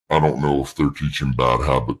I don't know if they're teaching bad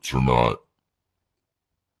habits or not.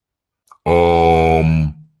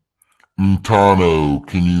 Mtano,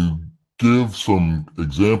 can you give some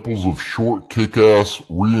examples of short kick-ass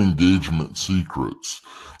re-engagement secrets?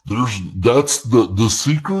 That's the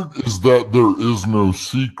secret is that there is no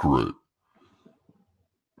secret.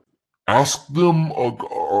 Ask them,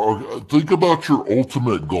 think about your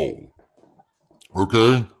ultimate goal.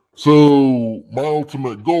 Okay? So my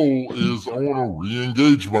ultimate goal is I want to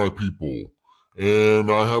re-engage my people,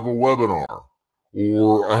 and I have a webinar,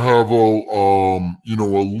 or I have a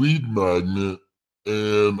lead magnet,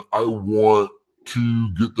 and I want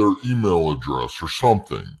to get their email address or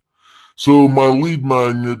something. So my lead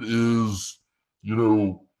magnet is,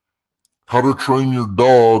 how to train your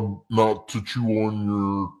dog not to chew on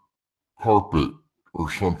your carpet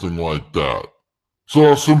or something like that. So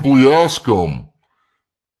I'll simply ask them,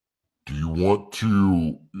 do you want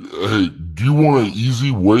an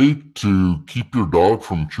easy way to keep your dog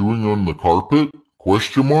from chewing on the carpet?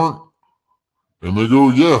 Question mark. And they go,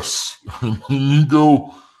 yes. And then you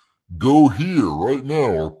go here right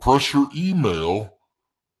now or press your email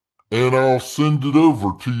and I'll send it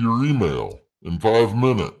over to your email in 5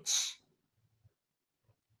 minutes.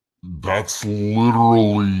 That's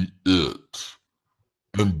literally it.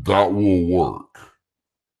 And that will work.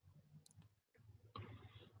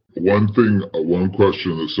 One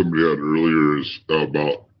question that somebody had earlier is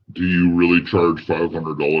about, do you really charge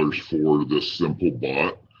 $500 for this simple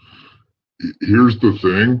bot? Here's the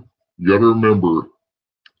thing. You got to remember,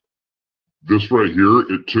 this right here,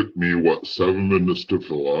 it took me, 7 minutes to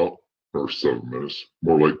fill out? Or 7 minutes,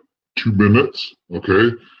 more like 2 minutes,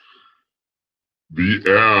 okay?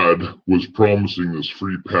 The ad was promising this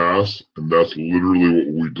free pass, and that's literally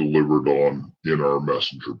what we delivered on in our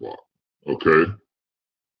messenger bot, okay?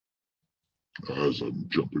 As I'm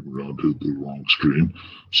jumping around to the wrong screen.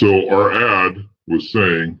 So our ad was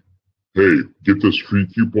saying, hey, get this free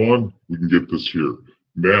coupon, we can get this here.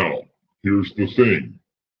 Now, here's the thing.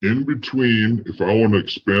 In between, if I want to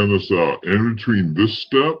expand this out, in between this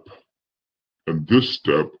step and this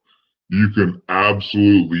step, you can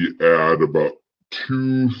absolutely add about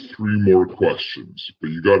 2, 3 more questions.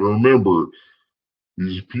 But you got to remember,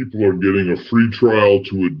 these people are getting a free trial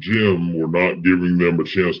to a gym. We're not giving them a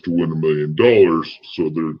chance to win $1 million. So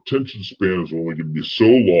their attention span is only going to be so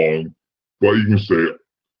long. But you can say,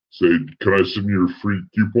 can I send you a free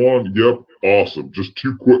coupon? Yep, awesome. Just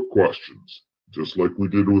 2 quick questions. Just like we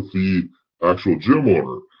did with the actual gym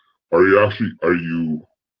owner. Are you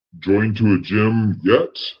joined to a gym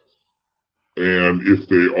yet? And if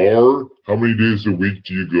they are, how many days a week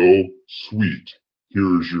do you go? Sweet.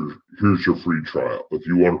 Here's your free trial if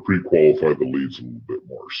you want to pre-qualify the leads a little bit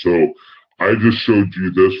more. So I just showed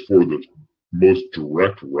you this for the most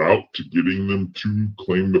direct route to getting them to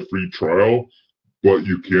claim the free trial, but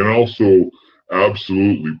you can also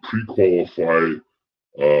absolutely pre-qualify.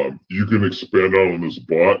 You can expand out on this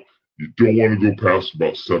bot. You don't want to go past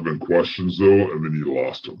about 7 questions though, and then you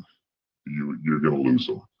lost them. You're going to lose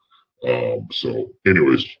them. So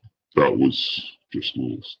anyways, that was just a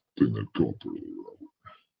little thing that came up earlier.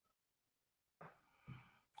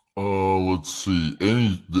 Let's see.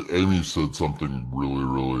 Amy said something really,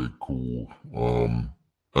 really cool.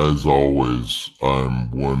 As always,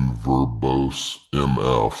 I'm one verbose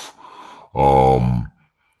MF.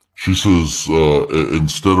 She says,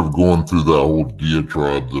 instead of going through that whole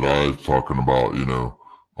diatribe that I was talking about,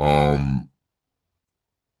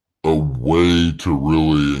 a way to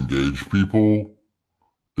really engage people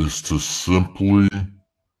is to simply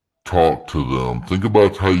talk to them. Think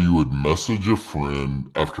about how you would message a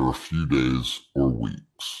friend after a few days or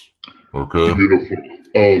weeks. Okay? Beautiful.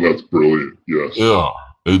 Oh, that's brilliant. Yes. Yeah.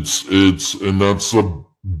 And that's the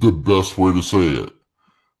best way to say it.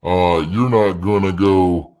 You're not gonna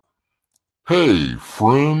go, hey,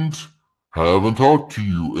 friend, haven't talked to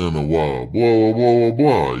you in a while, blah, blah, blah, blah,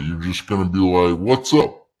 blah. You're just gonna be like, what's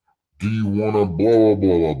up? Do you want to blah, blah,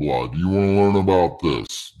 blah, blah, blah? Do you want to learn about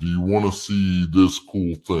this? Do you want to see this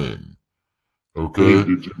cool thing? Okay? Hey,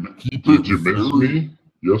 did you miss me?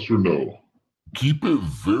 Yes or no? Keep it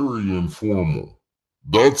very informal.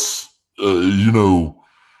 That's,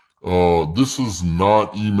 this is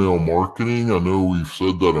not email marketing. I know we've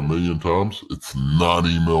said that a million times. It's not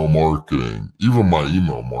email marketing. Even my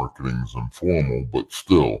email marketing is informal, but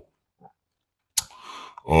still.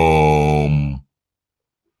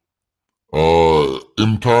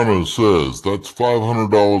 Imtano says that's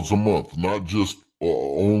 $500 a month, not just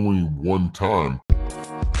only one time.